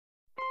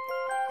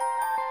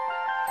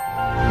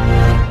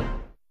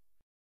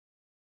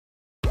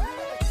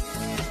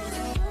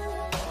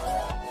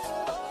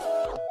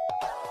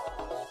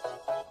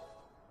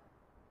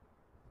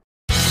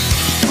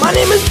My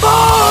name is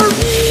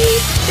Barbie,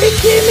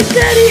 aka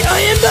McDaddy. I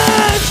am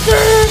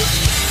Baxter,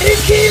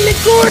 aka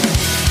McCord.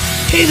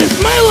 Hey, this is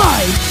my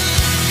life.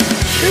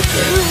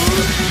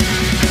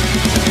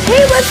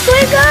 Hey, what's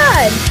going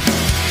on?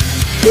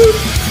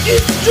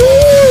 It's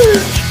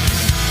George.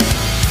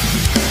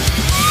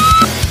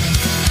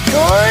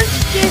 George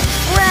gets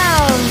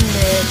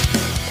grounded.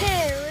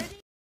 Parody.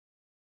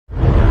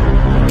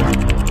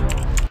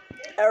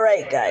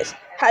 Alright, guys.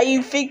 How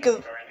you think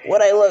of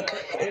what I look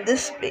in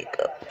this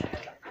makeup?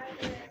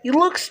 You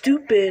look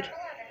stupid.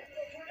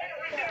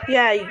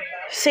 Yeah,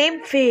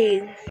 same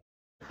thing.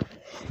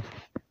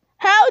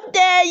 How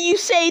dare you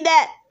say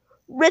that,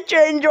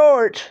 Richard and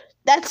George?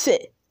 That's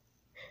it.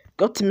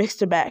 Go to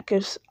Mr.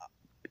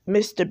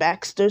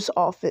 Baxter's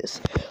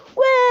office.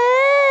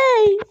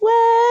 Wait.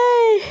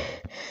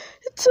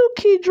 It's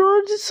okay,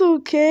 George. It's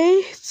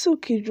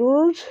okay,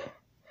 George.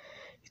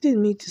 You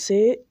didn't mean to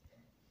say it.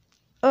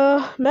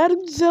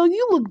 Madam Gazelle,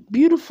 you look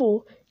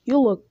beautiful. You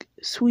look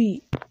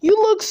sweet. You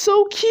look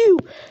so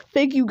cute.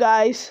 Thank you,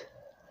 guys.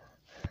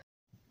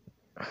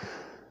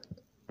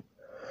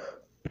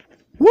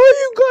 What are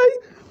you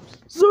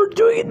guys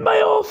doing in my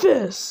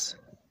office?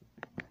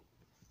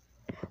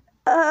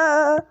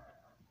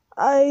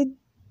 I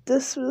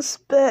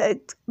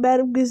disrespect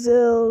Madam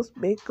Gazelle's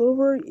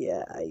makeover.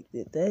 Yeah, I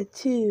did that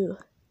too.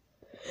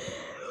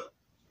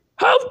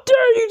 How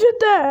dare you did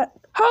that?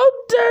 How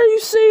dare you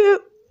say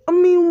a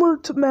mean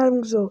word to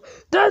Madam Gazelle?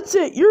 That's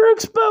it. You're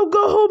expelled.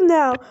 Go home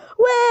now.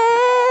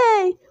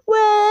 Wait.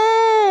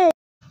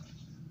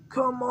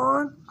 Come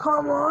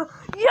on.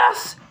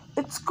 Yes,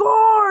 it's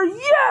score.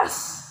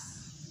 Yes.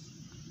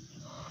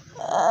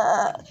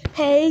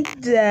 Hey,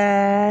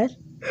 Dad.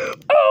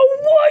 Oh,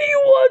 what do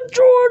you want,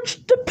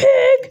 George the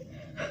pig?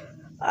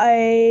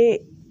 I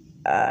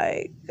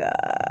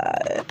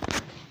got it.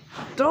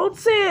 Don't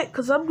say it,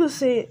 because I'm going to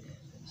say it.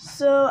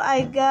 So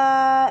I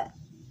got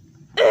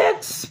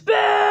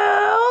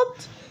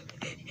expelled.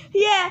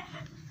 Yeah.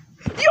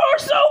 You're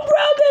so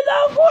grounded.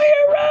 I'm going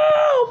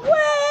around.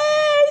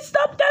 Wait.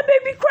 Stop that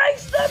baby cry.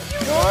 Stop you.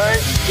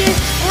 George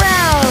gets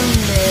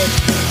grounded.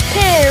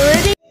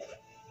 Parody.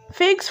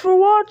 Thanks for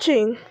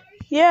watching.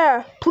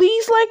 Yeah,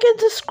 please like and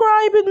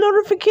subscribe and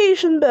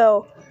notification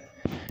bell.